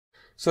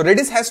So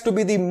Redis has to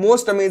be the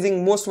most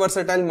amazing, most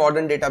versatile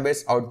modern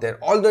database out there.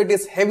 Although it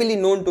is heavily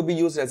known to be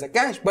used as a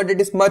cache, but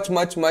it is much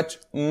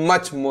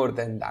more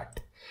than that.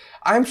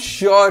 I'm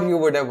sure you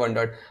would have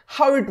wondered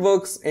how it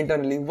works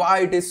internally, why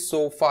it is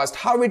so fast,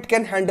 how it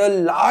can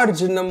handle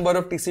large number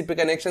of TCP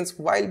connections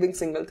while being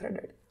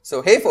single-threaded.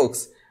 So hey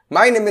folks,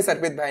 my name is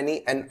Arpit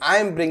Bhayani and I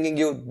am bringing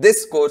you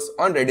this course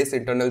on Redis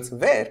internals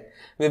where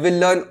we will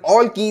learn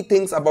all key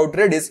things about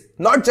Redis,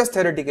 not just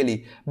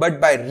theoretically, but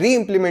by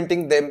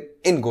re-implementing them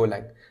in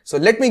Golang. So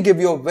let me give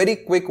you a very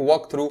quick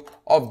walkthrough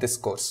of this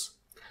course.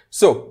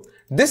 So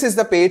this is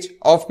the page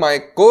of my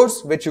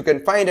course, which you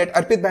can find at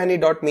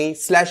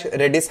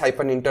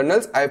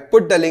arpitbhayani.me/redis-internals. I have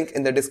put the link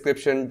in the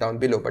description down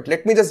below, but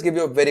let me just give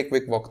you a very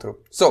quick walkthrough.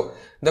 So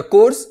the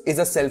course is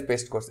a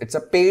self-paced course. It's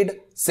a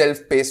paid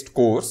self-paced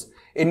course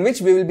in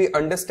which we will be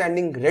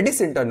understanding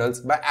Redis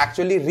internals by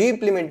actually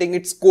re-implementing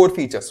its core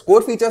features.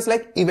 Core features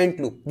like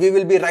event loop. We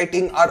will be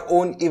writing our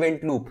own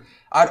event loop,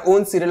 our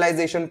own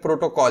serialization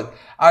protocol,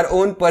 our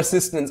own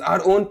persistence,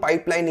 our own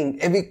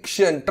pipelining,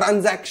 eviction,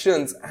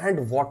 transactions,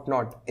 and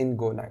whatnot in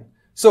Golang.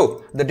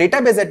 So the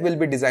database that we'll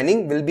be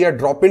designing will be a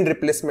drop-in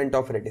replacement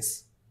of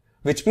Redis,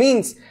 which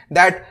means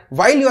that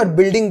while you are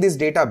building this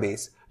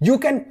database, you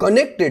can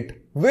connect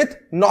it with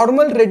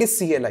normal Redis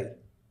CLI.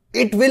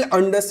 It will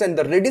understand,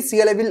 the Redis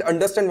CLI will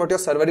understand what your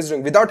server is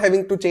doing without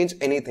having to change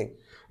anything,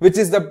 which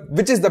is the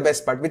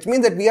best part, which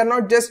means that we are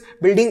not just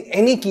building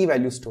any key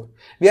value store.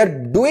 We are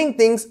doing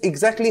things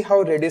exactly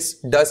how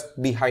Redis does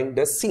behind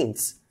the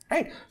scenes,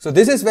 right? So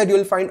this is where you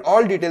will find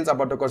all details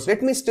about the course.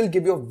 Let me still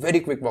give you a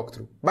very quick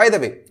walkthrough. By the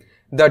way,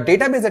 the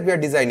database that we are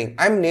designing,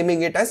 I'm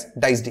naming it as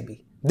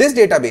DiceDB. This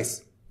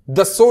database,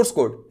 the source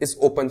code is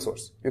open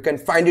source. You can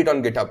find it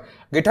on GitHub,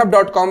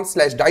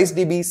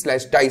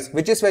 github.com/dicedb/dice,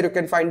 which is where you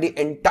can find the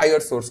entire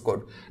source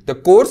code. The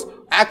course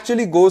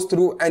actually goes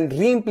through and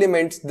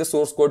re-implements the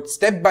source code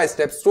step by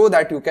step so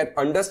that you can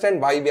understand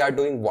why we are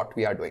doing what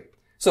we are doing.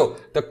 So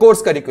the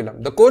course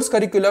curriculum. The course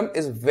curriculum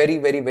is very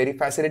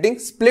fascinating,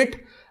 split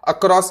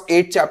across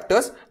 8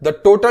 chapters. The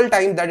total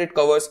time that it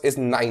covers is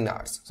 9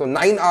 hours. So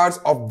 9 hours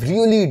of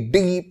really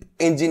deep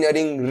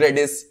engineering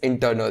Redis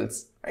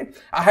internals, right?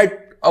 I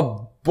had a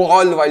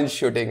ball while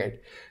shooting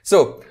it.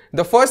 So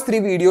the first 3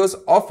 videos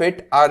of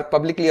it are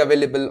publicly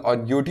available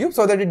on YouTube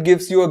so that it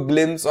gives you a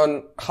glimpse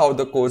on how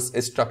the course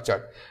is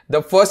structured.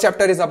 The first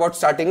chapter is about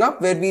starting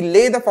up, where we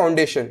lay the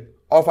foundation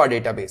of our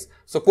database.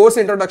 So course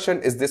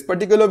introduction is this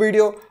particular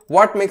video,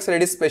 what makes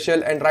Redis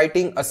special, and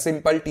writing a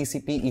simple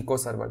TCP eco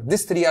server.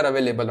 These 3 are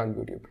available on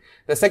YouTube.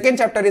 The second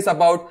chapter is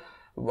about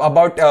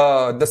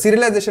the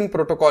serialization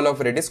protocol of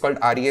Redis called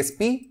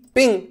RESP,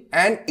 ping,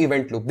 and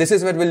event loop. This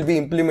is where we'll be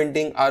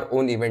implementing our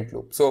own event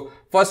loop. So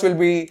first we'll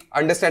be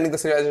understanding the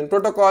serialization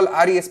protocol,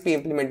 RESP,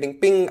 implementing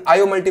ping,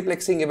 IO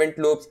multiplexing event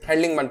loops,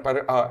 handling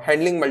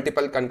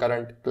multiple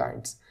concurrent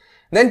clients.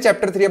 Then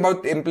chapter 3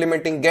 about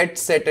implementing get,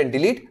 set, and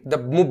delete, the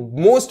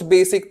most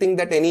basic thing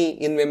that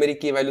any in-memory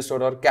key value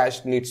store or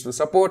cache needs to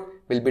support.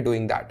 We'll be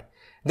doing that.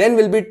 Then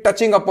we'll be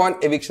touching upon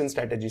eviction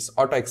strategies,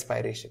 auto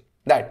expiration,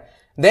 that.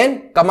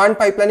 Then command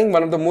pipelining,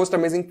 one of the most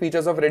amazing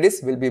features of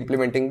Redis, will be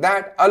implementing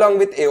that along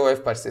with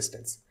AOF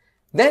persistence.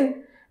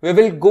 Then we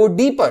will go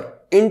deeper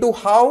into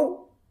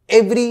how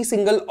every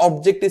single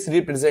object is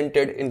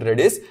represented in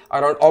Redis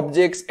around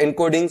objects,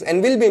 encodings,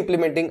 and we'll be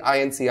implementing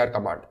INCR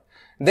command.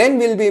 Then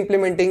we'll be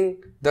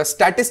implementing the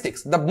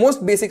statistics, the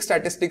most basic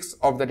statistics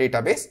of the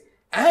database,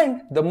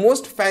 and the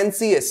most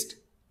fanciest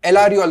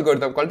LRU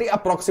algorithm called the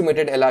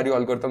approximated LRU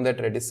algorithm that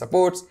Redis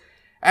supports,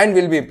 and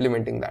we'll be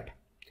implementing that.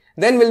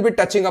 Then we'll be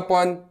touching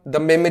upon the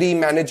memory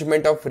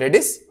management of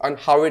Redis on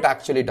how it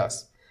actually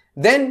does.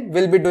 Then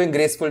we'll be doing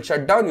graceful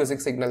shutdown using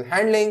signal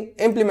handling,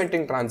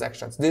 implementing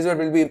transactions. These are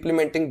we'll be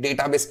implementing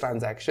database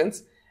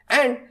transactions,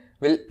 and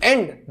we'll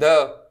end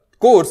the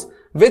course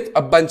with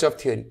a bunch of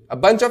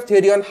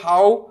theory on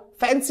how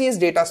fanciest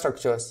data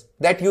structures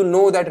that you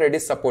know that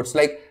Redis supports,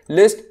 like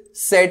list,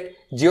 set,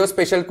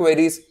 geospatial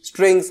queries,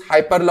 strings,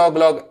 hyperlog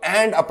log,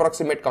 and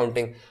approximate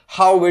counting,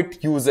 how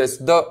it uses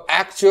the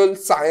actual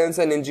science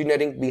and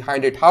engineering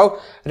behind it, how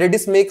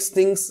Redis makes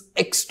things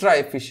extra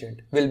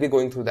efficient. We'll be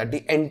going through that.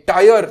 The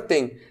entire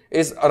thing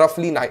is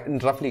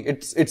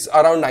it's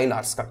around 9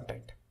 hours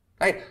content,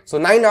 right? So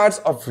 9 hours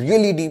of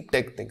really deep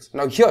tech things.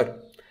 Now here,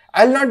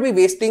 I'll not be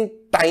wasting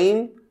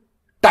time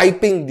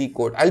typing the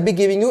code. I'll be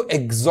giving you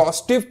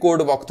exhaustive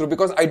code walkthrough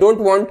because I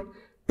don't want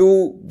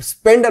to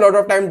spend a lot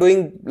of time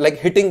doing like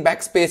hitting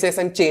backspaces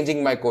and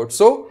changing my code.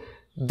 So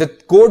the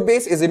code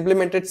base is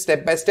implemented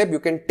step by step. You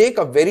can take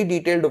a very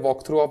detailed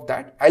walkthrough of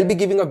that. I'll be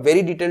giving a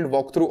very detailed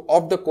walkthrough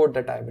of the code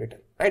that I've written,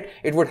 right?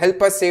 It would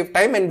help us save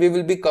time, and we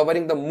will be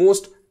covering the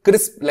most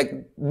crisp, like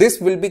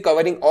this will be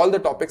covering all the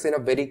topics in a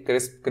very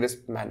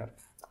crisp manner.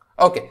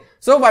 Okay,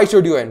 so why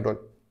should you enroll?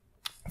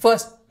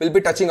 First, we'll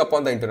be touching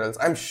upon the internals.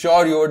 I'm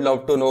sure you would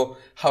love to know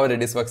how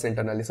Redis works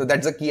internally. So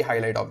that's a key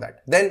highlight of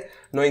that. Then,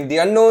 knowing the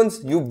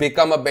unknowns, you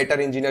become a better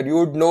engineer. You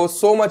would know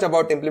so much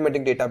about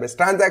implementing database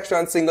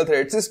transactions,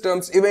 single-threaded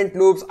systems, event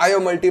loops, IO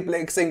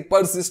multiplexing,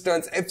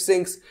 persistence,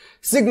 fsyncs,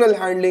 signal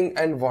handling,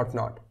 and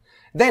whatnot.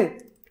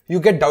 Then, you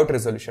get doubt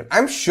resolution.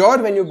 I'm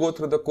sure when you go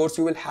through the course,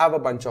 you will have a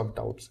bunch of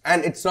doubts,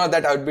 and it's not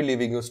that I would be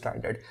leaving you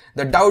stranded.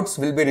 The doubts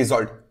will be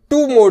resolved.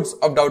 Two modes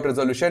of doubt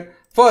resolution.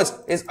 First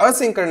is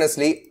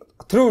asynchronously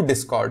through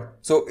Discord.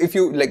 So if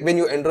you when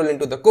you enroll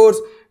into the course,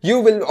 you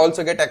will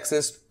also get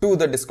access to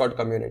the Discord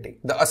community,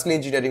 the Asli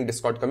Engineering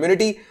Discord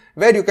community,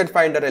 where you can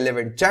find a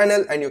relevant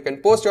channel and you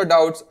can post your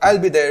doubts. I'll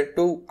be there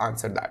to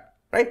answer that,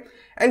 right?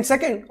 And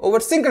second, over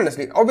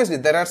synchronously, obviously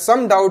there are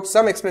some doubts,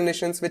 some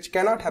explanations which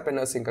cannot happen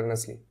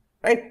asynchronously,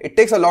 right? It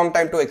takes a long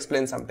time to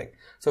explain something.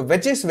 So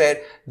which is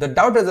where the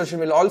doubt resolution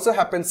will also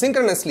happen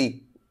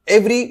synchronously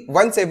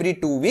once every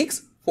 2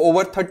 weeks for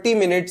over 30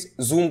 minutes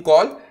Zoom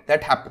call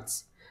that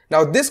happens.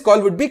 Now this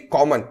call would be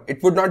common.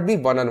 It would not be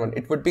one-on-one.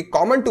 It would be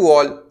common to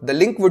all. The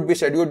link would be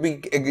shared.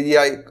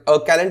 A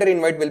calendar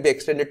invite will be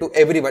extended to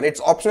everyone. It's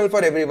optional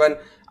for everyone.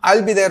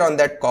 I'll be there on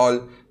that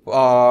call.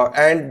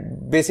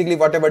 And basically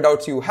whatever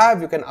doubts you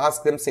have, you can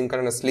ask them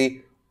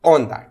synchronously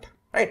on that,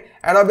 right?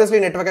 And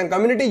obviously network and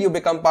community, you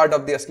become part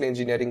of the Asli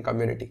Engineering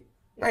community,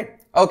 right?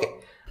 Okay.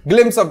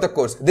 Glimpse of the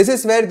course. This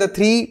is where the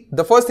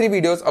first three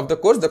videos of the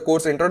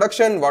course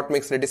introduction, what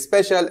makes Redis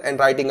special, and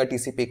writing a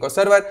TCP echo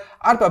server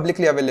are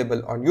publicly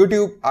available on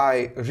YouTube.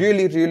 I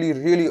really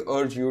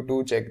urge you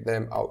to check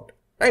them out,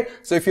 right?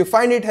 So if you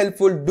find it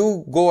helpful,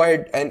 do go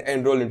ahead and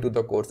enroll into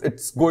the course.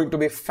 It's going to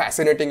be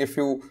fascinating. If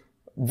you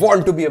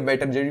want to be a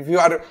better engineer, if you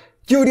are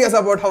curious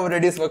about how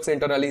Redis works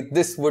internally,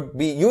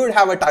 you would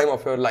have a time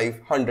of your life,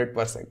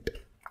 100%.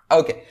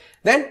 Okay.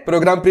 Then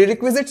program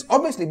prerequisites,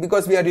 obviously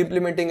because we are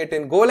implementing it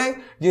in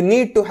Golang, you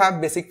need to have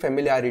basic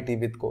familiarity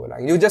with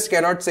Golang. You just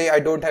cannot say I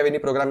don't have any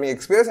programming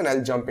experience and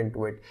I'll jump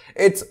into it.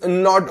 It's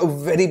not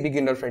very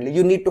beginner friendly.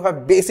 You need to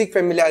have basic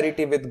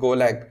familiarity with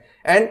Golang,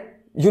 and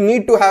you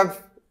need to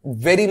have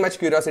very much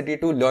curiosity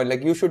to learn.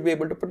 Like you should be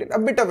able to put in a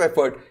bit of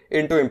effort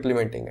into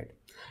implementing it.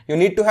 You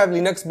need to have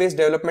Linux based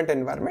development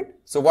environment.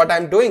 So what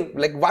I'm doing,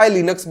 why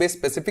Linux based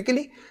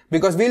specifically?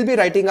 Because we'll be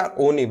writing our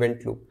own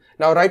event loop.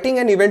 Now writing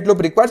an event loop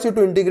requires you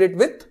to integrate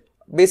with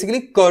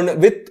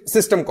with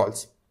system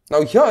calls.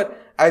 Now here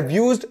I've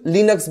used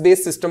Linux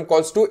based system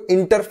calls to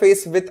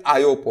interface with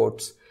IO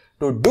ports.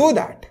 To do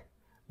that,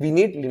 we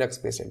need Linux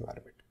based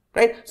environment,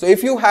 right? So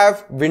if you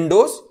have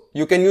Windows,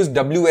 you can use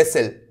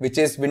WSL, which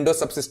is Windows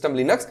Subsystem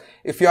Linux.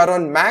 If you are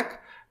on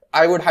Mac,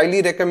 I would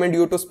highly recommend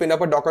you to spin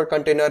up a Docker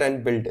container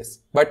and build this.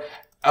 But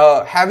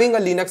having a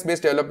Linux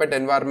based development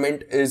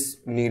environment is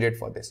needed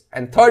for this.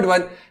 And third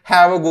one,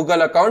 have a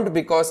Google account,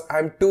 because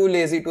I'm too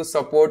lazy to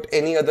support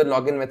any other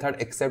login method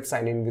except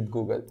sign in with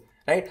Google,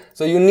 right?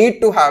 So you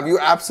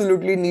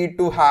absolutely need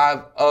to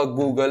have a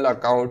Google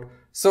account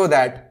so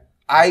that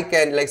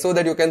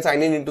you can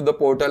sign in into the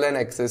portal and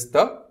access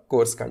the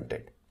course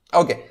content.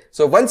 Okay,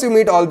 so once you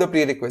meet all the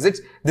prerequisites,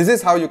 this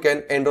is how you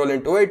can enroll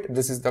into it.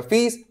 This is the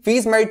fees.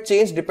 Fees might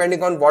change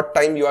depending on what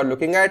time you are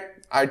looking at.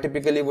 I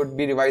typically would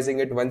be revising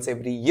it once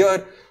every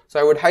year. So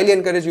I would highly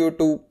encourage you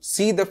to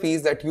see the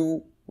fees that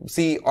you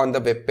see on the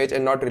web page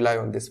and not rely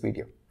on this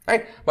video,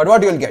 right? But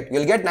what you'll get?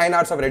 You'll get 9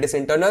 hours of Redis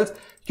internals,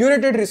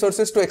 curated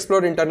resources to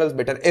explore internals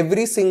better.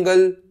 Every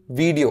single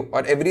video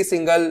or every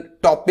single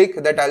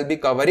topic that I'll be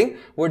covering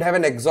would have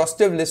an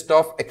exhaustive list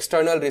of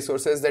external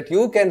resources that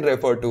you can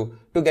refer to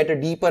get a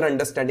deeper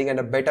understanding and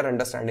a better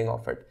understanding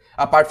of it,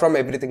 apart from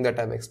everything that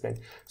I've explained.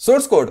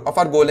 Source code of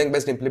our Golang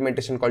based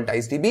implementation called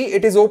DiceDB.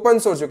 It is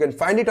open source. You can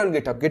find it on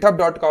GitHub,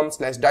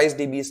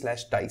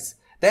 github.com/dicedb/dice.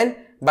 Then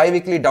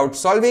bi-weekly doubt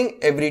solving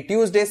every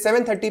Tuesday,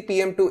 7:30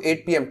 p.m. to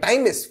 8 p.m.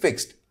 Time is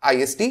fixed,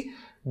 IST.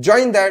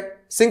 Join that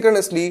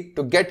synchronously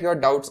to get your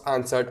doubts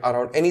answered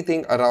around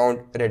anything around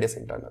Redis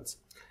internals.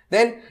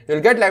 Then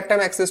you'll get lifetime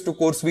access to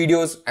course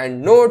videos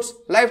and notes,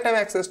 lifetime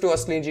access to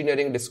Asli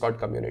Engineering Discord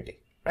community,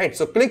 right?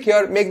 So click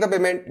here, make the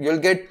payment. You'll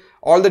get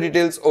all the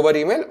details over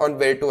email on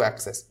where to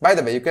access. By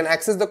the way, you can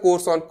access the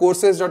course on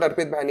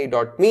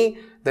courses.arpitbhayani.me.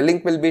 The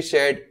link will be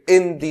shared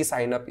in the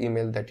sign up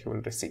email that you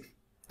will receive.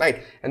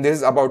 Right. And this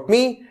is about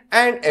me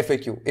and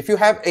FAQ. If you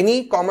have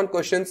any common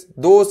questions,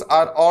 those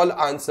are all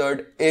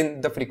answered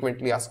in the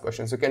frequently asked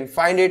questions. You can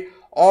find it,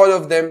 all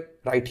of them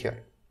right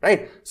here.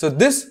 Right. So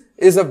this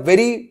is a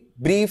very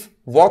brief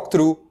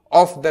walkthrough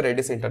of the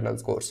Redis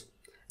internals course.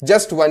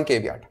 Just one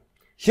caveat.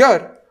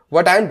 Here,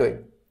 what I am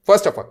doing,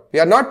 first of all, we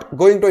are not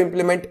going to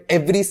implement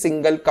every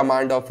single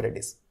command of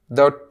Redis.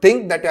 The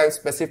thing that I have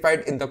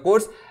specified in the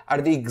course are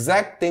the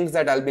exact things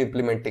that I'll be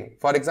implementing.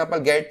 For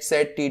example, get,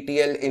 set,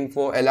 TTL,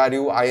 info,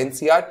 LRU,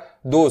 INCR,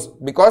 those,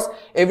 because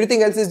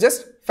everything else is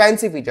just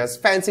fancy features,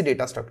 fancy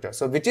data structures.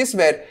 So which is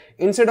where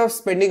instead of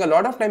spending a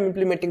lot of time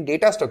implementing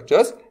data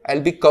structures, I'll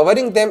be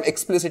covering them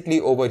explicitly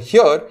over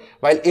here,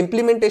 while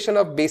implementation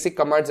of basic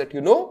commands that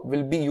you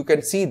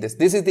can see this.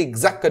 This is the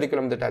exact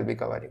curriculum that I'll be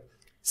covering.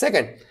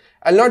 Second,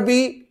 I'll not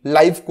be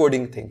live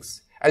coding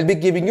things. I'll be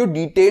giving you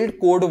detailed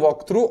code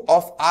walkthrough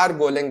of our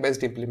Golang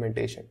based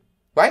implementation.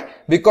 Why?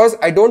 Because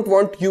I don't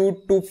want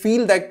you to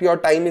feel that your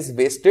time is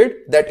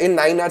wasted, that in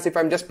 9 hours, if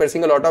I'm just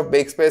pressing a lot of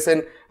backspace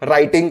and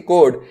writing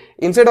code,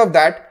 instead of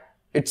that,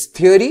 it's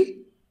theory,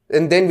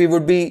 and then we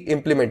would be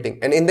implementing.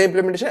 And in the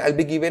implementation, I'll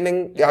be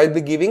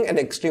giving an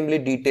extremely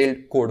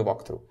detailed code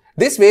walkthrough.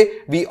 This way,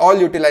 we all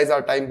utilize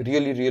our time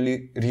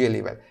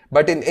really well.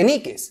 But in any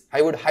case,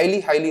 I would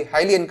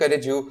highly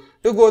encourage you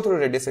to go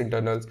through Redis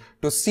internals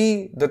to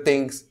see the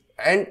things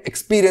and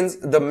experience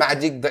the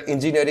magic, the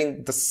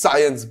engineering, the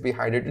science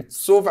behind it. It's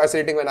so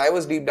fascinating. When I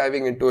was deep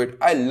diving into it,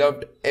 I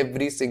loved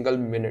every single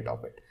minute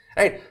of it.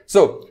 Right?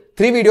 So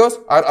 3 videos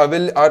are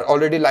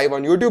already live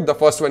on YouTube. The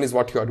first one is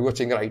what you are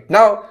watching right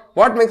now.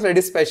 What makes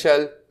Redis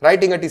special?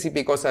 Writing a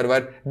TCP core server.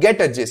 Get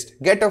a gist,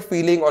 get a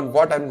feeling on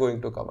what I'm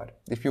going to cover.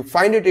 If you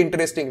find it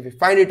interesting, if you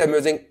find it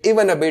amusing,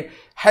 even a bit,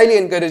 highly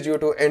encourage you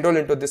to enroll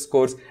into this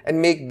course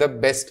and make the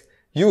best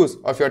use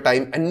of your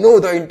time and know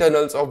the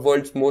internals of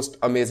world's most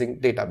amazing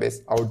database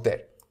out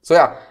there. So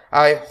yeah,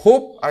 I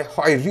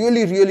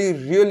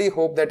really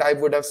hope that I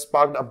would have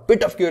sparked a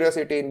bit of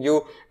curiosity in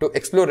you to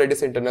explore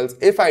Redis internals.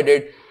 If I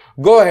did,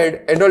 go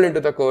ahead, enroll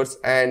into the course,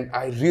 and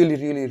I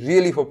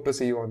really hope to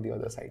see you on the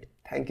other side.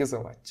 Thank you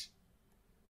so much.